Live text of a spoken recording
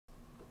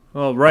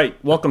All right,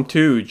 welcome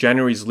to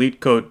January's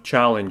Leetcode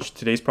challenge.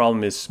 Today's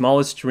problem is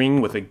smallest string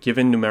with a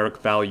given numeric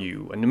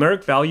value. A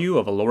numeric value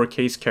of a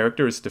lowercase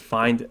character is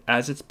defined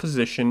as its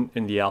position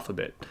in the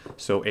alphabet.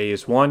 So A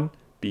is 1,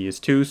 B is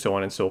 2, so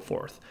on and so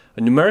forth. A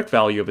numeric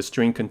value of a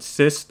string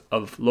consists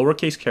of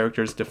lowercase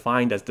characters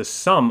defined as the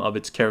sum of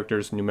its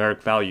characters'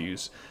 numeric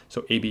values.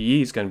 So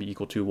ABE is going to be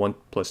equal to 1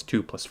 plus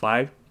 2 plus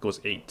 5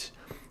 equals 8.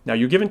 Now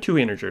you're given two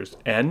integers,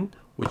 n,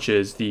 which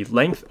is the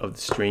length of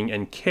the string,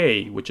 and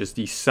k, which is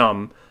the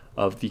sum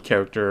of the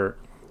character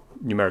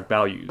numeric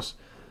values.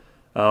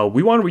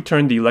 We want to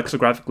return the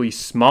lexicographically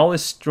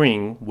smallest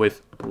string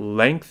with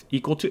length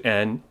equal to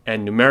n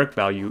and numeric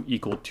value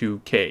equal to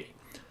k.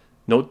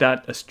 Note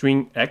that a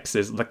string x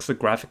is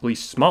lexicographically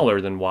smaller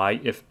than y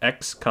if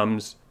x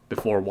comes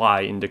before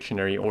y in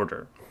dictionary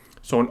order.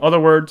 So in other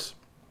words,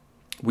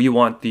 we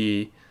want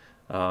the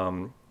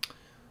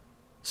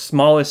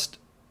smallest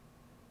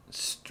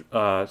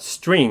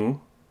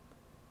string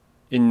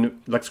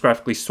in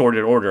lexicographically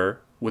sorted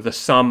order with a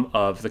sum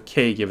of the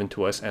k given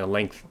to us and a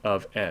length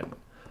of n.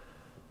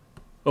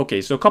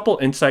 Okay, so a couple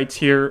insights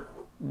here.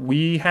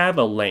 We have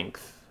a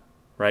length,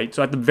 right?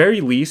 So at the very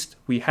least,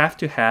 we have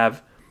to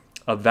have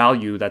a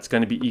value that's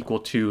going to be equal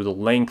to the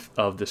length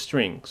of the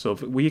string. So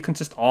if we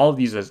consist all of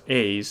these as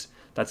a's,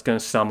 that's going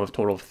to sum a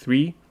total of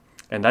 3,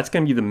 and that's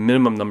going to be the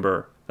minimum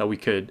number that we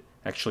could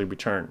actually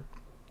return.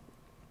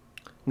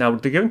 Now,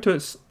 they're given to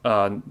us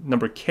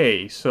number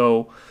k,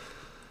 so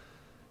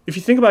if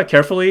you think about it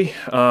carefully,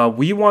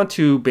 we want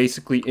to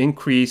basically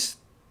increase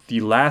the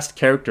last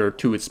character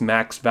to its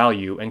max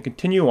value and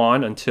continue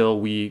on until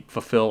we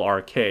fulfill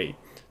our k.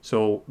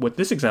 So with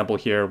this example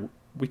here,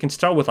 we can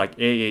start with like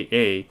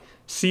AAA,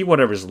 see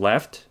whatever's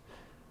left,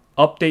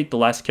 update the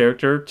last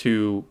character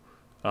to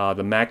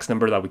the max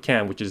number that we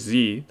can, which is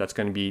z, that's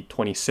going to be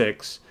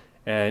 26.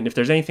 And if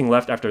there's anything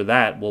left after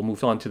that, we'll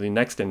move on to the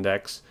next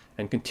index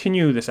and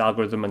continue this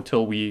algorithm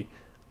until we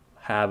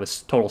have a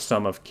total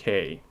sum of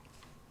k.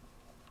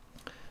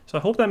 So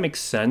I hope that makes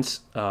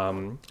sense.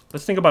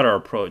 Let's think about our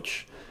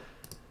approach.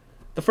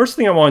 The first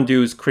thing I want to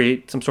do is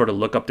create some sort of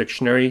lookup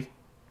dictionary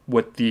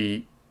with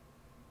the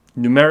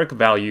numeric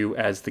value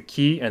as the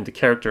key and the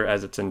character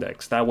as its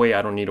index. That way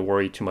I don't need to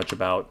worry too much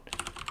about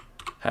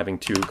having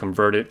to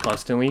convert it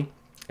constantly.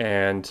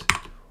 And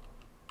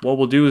what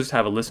we'll do is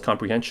have a list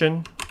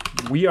comprehension.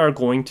 We are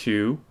going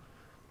to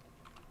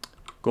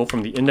go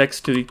from the index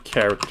to the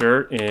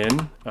character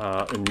in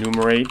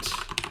enumerate.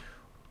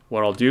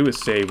 What I'll do is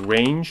say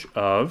range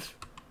of,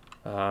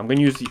 I'm going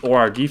to use the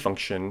ORD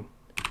function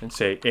and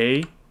say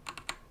A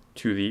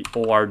to the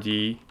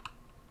ORD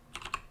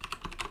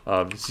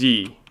of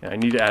Z. And I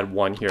need to add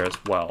 1 here as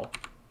well.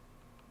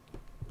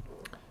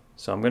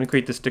 So I'm going to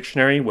create this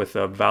dictionary with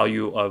a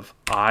value of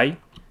I,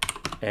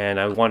 and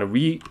I want to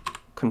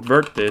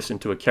reconvert this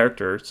into a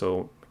character,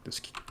 so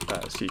this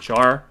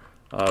CHR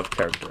of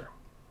character.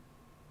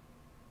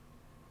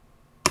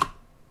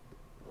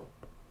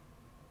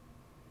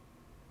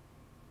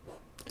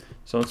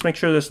 So let's make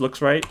sure this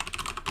looks right.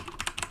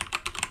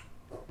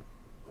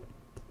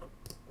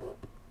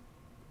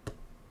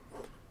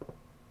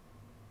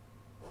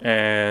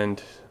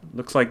 And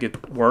looks like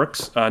it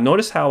works.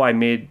 Notice how I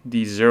made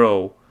the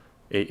 0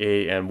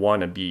 AA and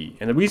 1 a B.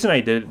 And the reason I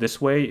did it this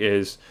way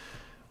is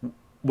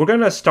we're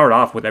going to start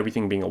off with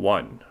everything being a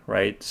 1,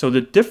 right? So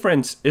the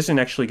difference isn't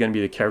actually going to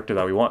be the character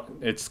that we want.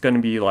 It's going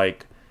to be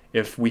like,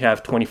 if we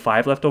have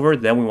 25 left over,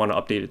 then we want to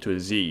update it to a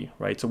z,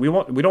 right? So we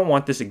don't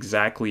want this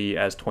exactly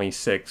as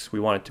 26. We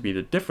want it to be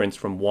the difference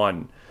from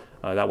 1.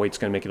 That way it's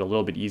going to make it a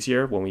little bit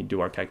easier when we do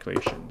our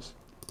calculations.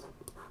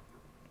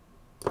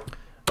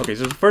 Okay,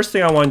 so the first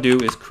thing I want to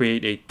do is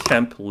create a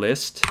temp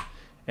list.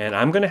 And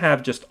I'm going to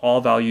have just all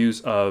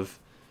values of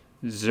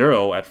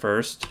 0 at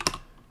first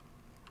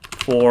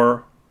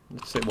for,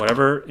 let's say,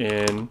 whatever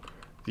in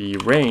the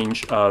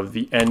range of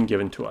the n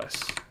given to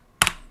us.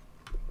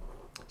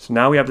 So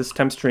now we have this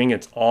temp string,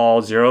 it's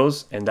all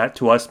zeros, and that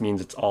to us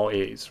means it's all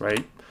A's,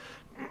 right?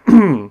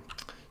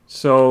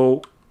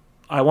 So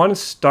I want to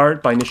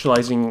start by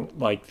initializing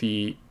like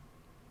the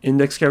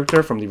index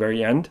character from the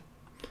very end.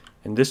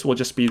 And this will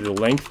just be the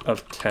length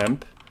of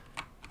temp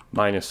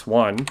minus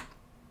 1.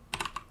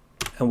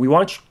 And we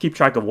want to keep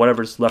track of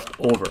whatever's left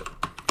over.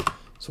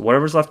 So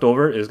whatever's left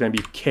over is going to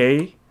be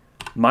k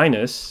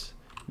minus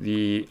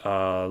the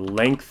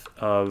length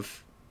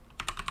of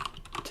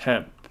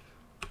temp.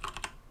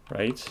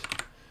 Right?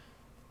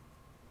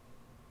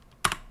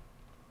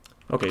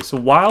 Okay, so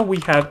while we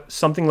have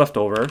something left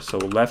over, so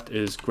left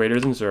is greater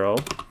than 0,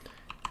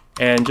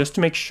 and just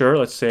to make sure,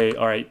 let's say,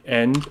 all right,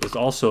 end is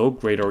also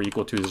greater or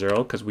equal to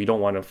 0 because we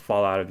don't want to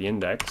fall out of the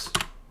index.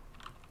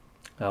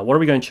 What are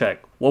we going to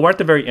check? Well, we're at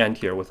the very end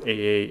here with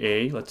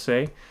AAA, let's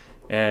say,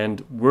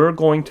 and we're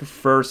going to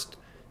first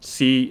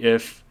see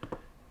if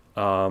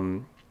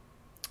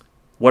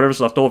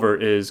whatever's left over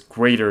is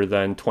greater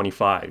than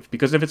 25.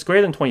 Because if it's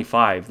greater than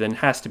 25, then it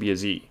has to be a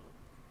z.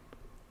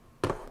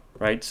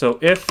 Right? So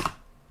if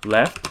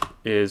left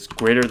is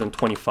greater than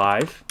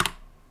 25,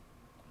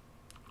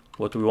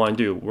 what do we want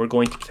to do? We're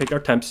going to take our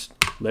temps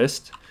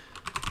list,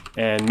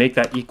 and make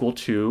that equal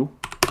to,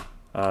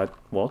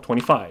 well,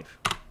 25.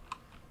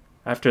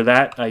 After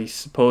that, I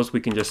suppose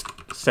we can just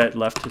set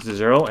left to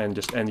 0 and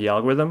just end the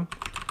algorithm.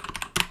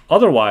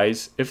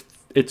 Otherwise, if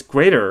it's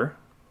greater,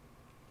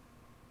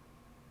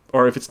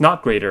 or if it's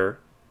not greater,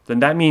 then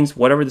that means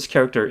whatever this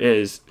character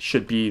is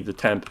should be the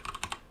temp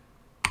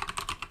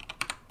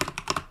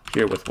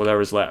here with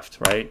whatever's left,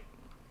 right?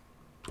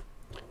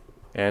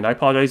 And I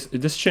apologize,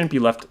 this shouldn't be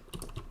left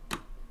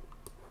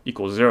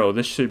equals 0.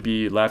 This should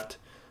be left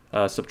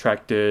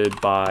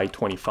subtracted by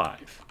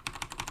 25.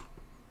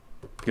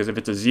 Because if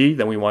it's a z,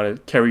 then we want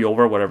to carry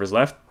over whatever's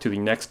left to the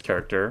next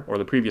character or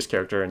the previous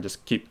character and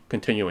just keep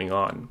continuing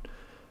on.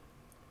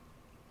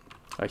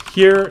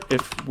 Here,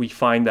 if we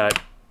find that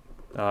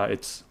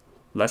it's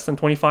less than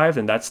 25,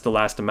 then that's the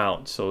last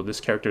amount. So this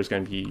character is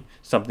going to be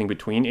something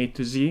between A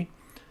to Z.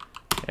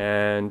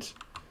 And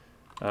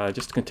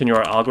just to continue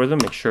our algorithm,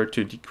 make sure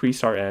to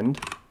decrease our end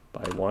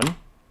by 1.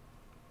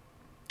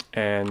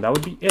 And that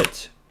would be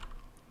it.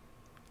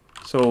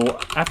 So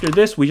after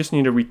this, we just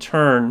need to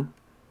return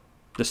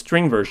the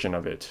string version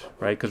of it,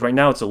 right? Because right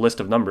now it's a list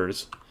of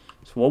numbers.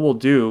 So what we'll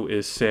do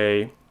is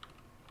say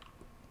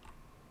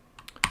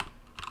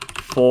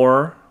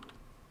for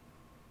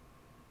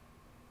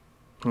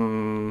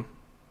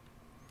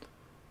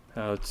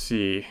let's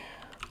see,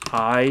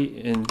 I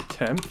in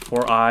temp,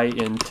 for I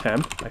in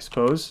temp, I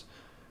suppose.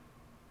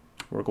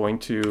 We're going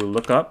to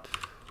look up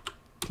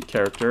the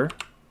character.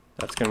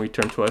 That's going to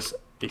return to us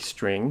a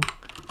string.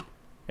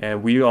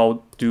 And we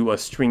all do a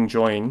string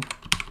join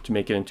to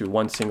make it into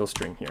one single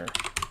string here.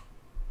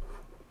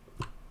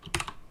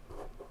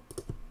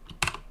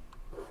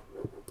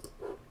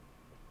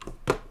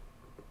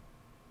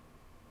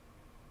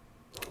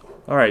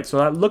 All right, so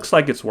that looks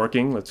like it's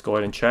working. Let's go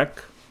ahead and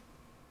check.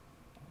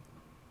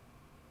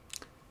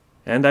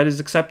 And that is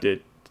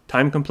accepted.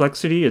 Time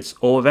complexity, it's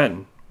O of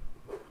n,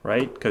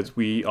 right? Because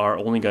we are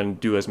only going to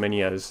do as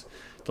many as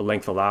the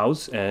length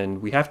allows.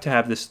 And we have to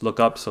have this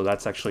lookup, so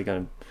that's actually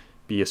going to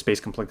be a space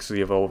complexity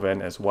of O of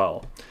n as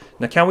well.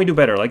 Now, can we do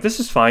better? Like, this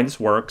is fine, this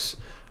works.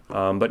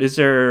 But is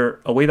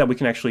there a way that we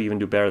can actually even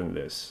do better than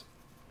this?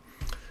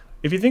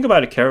 If you think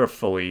about it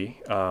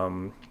carefully,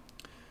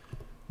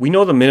 we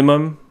know the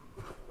minimum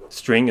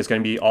string is going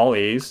to be all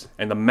A's,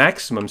 and the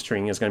maximum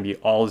string is going to be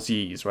all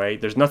Z's, right?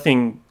 There's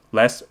nothing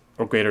less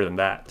or greater than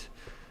that.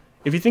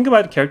 If you think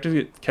about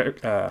it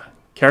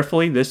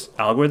carefully, this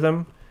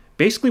algorithm,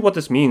 basically what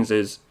this means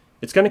is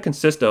it's going to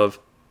consist of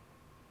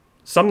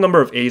some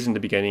number of A's in the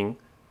beginning,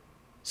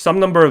 some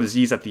number of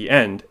Z's at the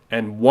end,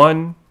 and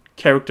one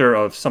character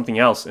of something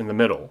else in the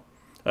middle.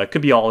 It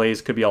could be all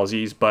A's, could be all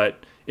Z's,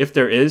 but if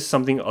there is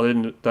something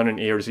other than an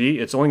A or Z,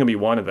 it's only going to be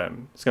one of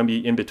them. It's going to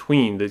be in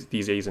between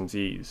these A's and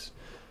Z's.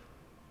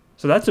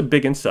 So that's a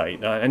big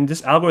insight, and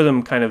this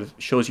algorithm kind of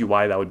shows you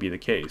why that would be the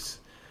case.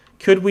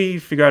 Could we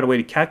figure out a way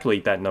to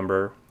calculate that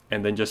number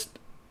and then just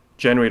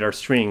generate our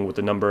string with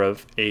the number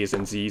of A's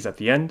and Z's at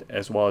the end,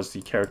 as well as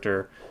the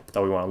character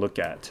that we want to look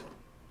at?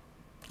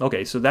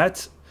 Okay, so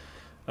that's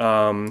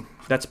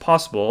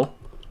possible.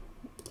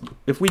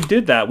 If we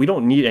did that, we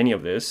don't need any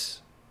of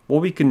this.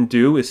 What we can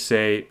do is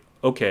say,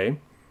 okay,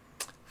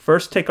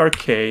 first take our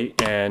k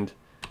and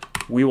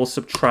we will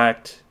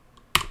subtract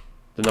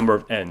the number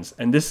of n's.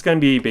 And this is going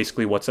to be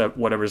basically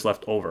whatever's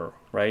left over,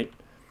 right?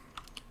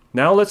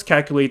 Now let's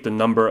calculate the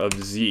number of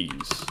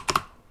z's.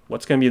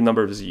 What's going to be the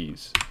number of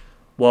z's?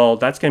 Well,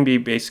 that's going to be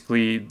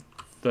basically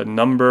the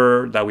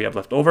number that we have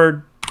left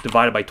over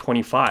divided by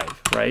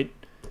 25, right?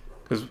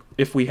 Because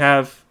if we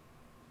have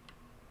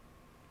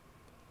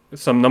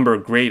some number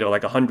greater,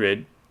 like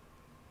 100,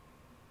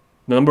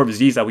 the number of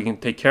z's that we can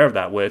take care of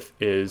that with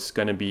is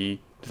going to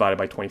be divided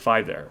by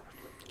 25 there.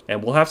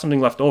 And we'll have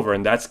something left over,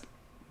 and that's,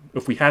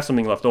 if we have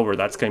something left over,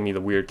 that's going to be the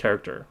weird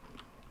character.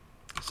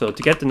 So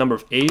to get the number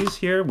of A's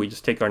here, we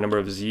just take our number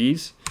of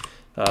Z's,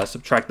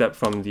 subtract that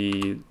from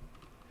the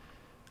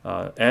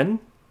n,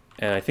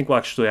 and I think we'll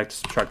actually have to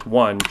subtract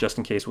 1 just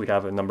in case we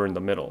have a number in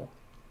the middle.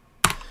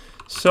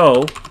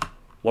 So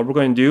what we're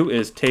going to do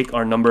is take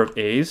our number of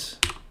A's,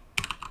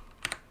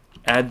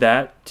 add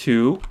that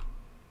to,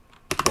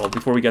 well,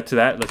 before we get to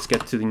that, let's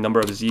get to the number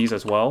of Z's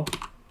as well.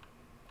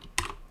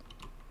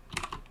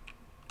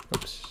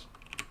 Oops.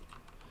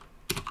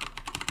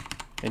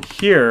 And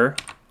here,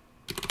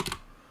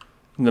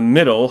 in the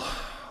middle,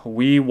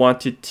 we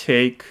want to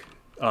take,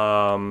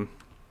 well,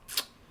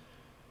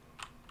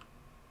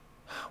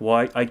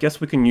 I guess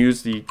we can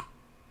use the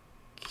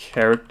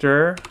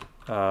character,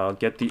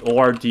 get the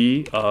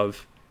ORD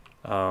of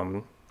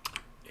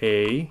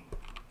A,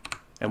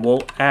 and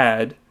we'll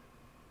add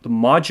the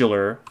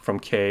modular from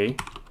K,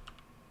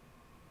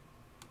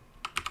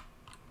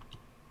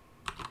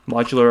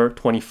 modular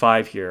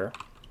 25 here.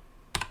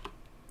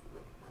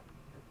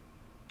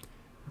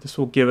 This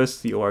will give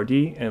us the ORD,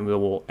 and we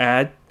will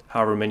add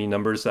however many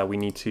numbers that we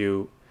need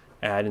to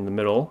add in the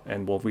middle,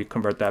 and we'll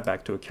reconvert that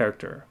back to a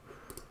character.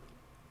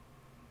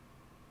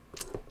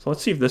 So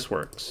let's see if this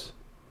works.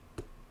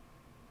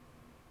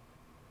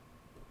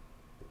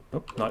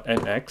 Oh, not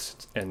NX,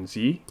 it's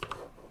NZ.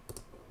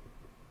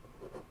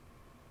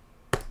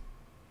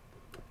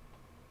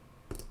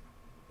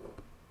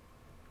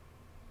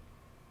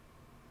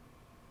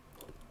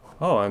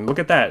 Oh, and look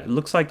at that. It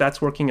looks like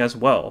that's working as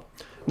well.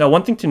 Now,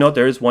 one thing to note,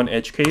 there is one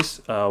edge case.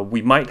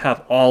 We might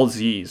have all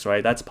z's,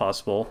 right? That's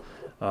possible.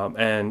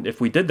 And if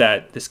we did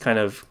that, this kind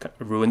of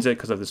ruins it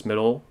because of this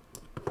middle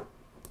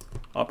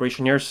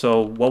operation here.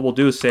 So what we'll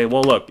do is say,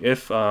 well, look,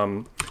 if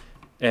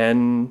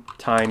n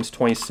times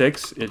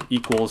 26, it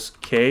equals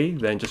k,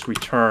 then just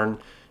return,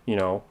 you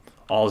know,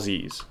 all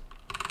z's.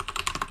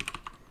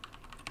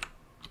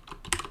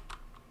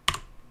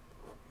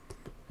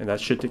 And that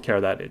should take care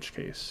of that edge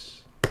case.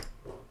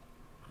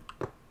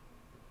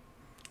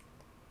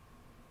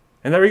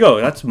 And there we go.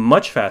 That's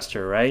much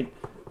faster, right?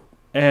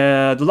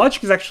 And the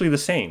logic is actually the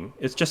same.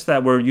 It's just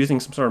that we're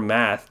using some sort of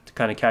math to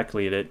kind of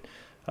calculate it.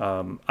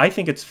 I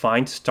think it's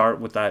fine to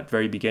start with that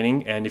very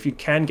beginning. And if you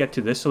can get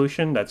to this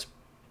solution,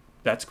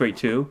 that's great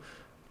too.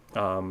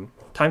 Time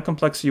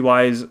complexity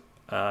wise,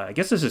 I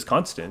guess this is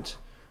constant,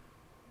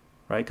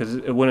 right? Because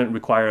it wouldn't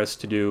require us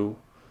to do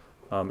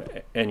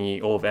any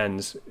O of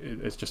n's.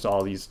 It's just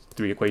all these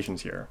three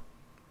equations here.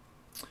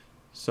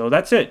 So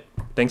that's it.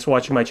 Thanks for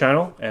watching my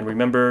channel, and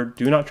remember,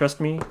 do not trust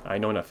me, I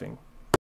know nothing.